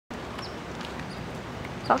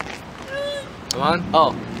talk. Come on.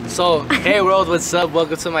 Oh, so hey world, what's up?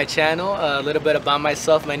 Welcome to my channel. A little bit about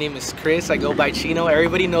myself. My name is Chris. I go by Chino.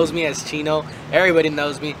 Everybody knows me as Chino. Everybody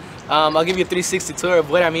knows me. I'll give you a 360 tour of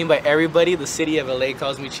what I mean by everybody. The city of LA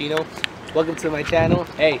calls me Chino. Welcome to my channel.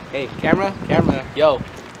 Hey, camera, yo,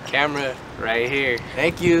 camera right here.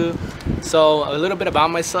 Thank you. So a little bit about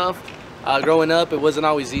myself. Growing up, it wasn't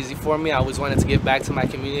always easy for me. I always wanted to give back to my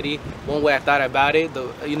community. One way I thought about it,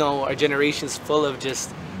 our generation's full of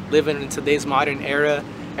just living in today's modern era.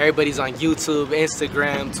 Everybody's on YouTube,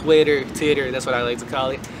 Instagram, Twitter, that's what I like to call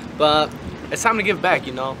it. But it's time to give back,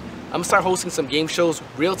 I'm gonna start hosting some game shows,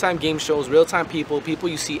 real-time game shows, real-time people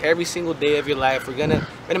you see every single day of your life. We're gonna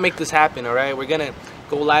make this happen, all right? We're gonna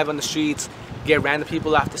go live on the streets, get random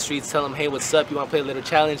people off the streets, tell them, hey, what's up? You wanna play a little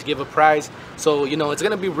challenge, give a prize. So, it's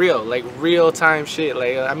gonna be real, like real-time shit.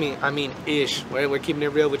 Like, I mean, ish. We're keeping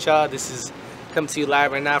it real with y'all. This is coming to you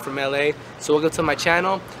live right now from LA. So welcome to my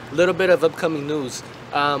channel. A little bit of upcoming news.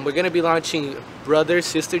 We're gonna be launching brother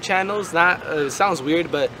sister channels. It sounds weird,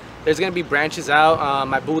 but there's gonna be branches out.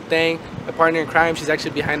 My boo thing, my partner in crime, she's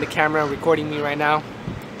actually behind the camera recording me right now.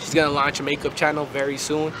 She's gonna launch a makeup channel very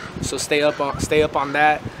soon, so stay up on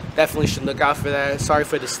that. Definitely should look out for that. Sorry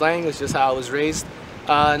for the slang, it's just how I was raised.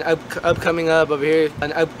 Upcoming up over here. Please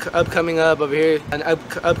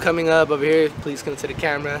come to the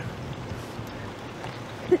camera.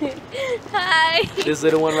 Hi. This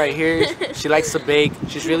little one right here, she likes to bake.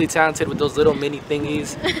 She's really talented with those little mini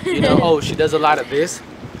thingies. Oh, she does a lot of this.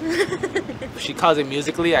 She calls it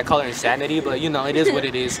musically. I call her insanity, but it is what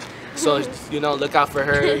it is. So look out for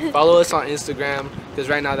her. Follow us on Instagram, because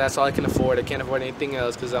right now that's all I can afford. I can't afford anything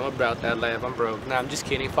else because I'm about that life. I'm broke. Nah, I'm just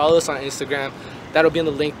kidding. Follow us on Instagram. That'll be in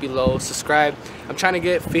the link below. Subscribe. I'm trying to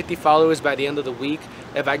get 50 followers by the end of the week.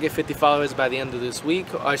 If I get 50 followers by the end of this week,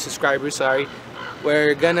 or subscribers, sorry,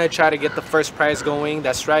 we're gonna try to get the first prize going.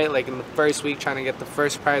 That's right, like in the first week, trying to get the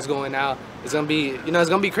first prize going out. It's gonna be, it's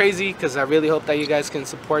gonna be crazy, because I really hope that you guys can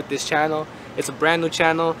support this channel. It's a brand new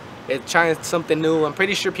channel. It's trying something new. I'm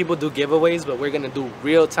pretty sure people do giveaways, but we're gonna do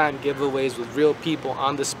real-time giveaways with real people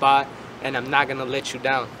on the spot, and I'm not gonna let you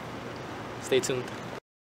down. Stay tuned.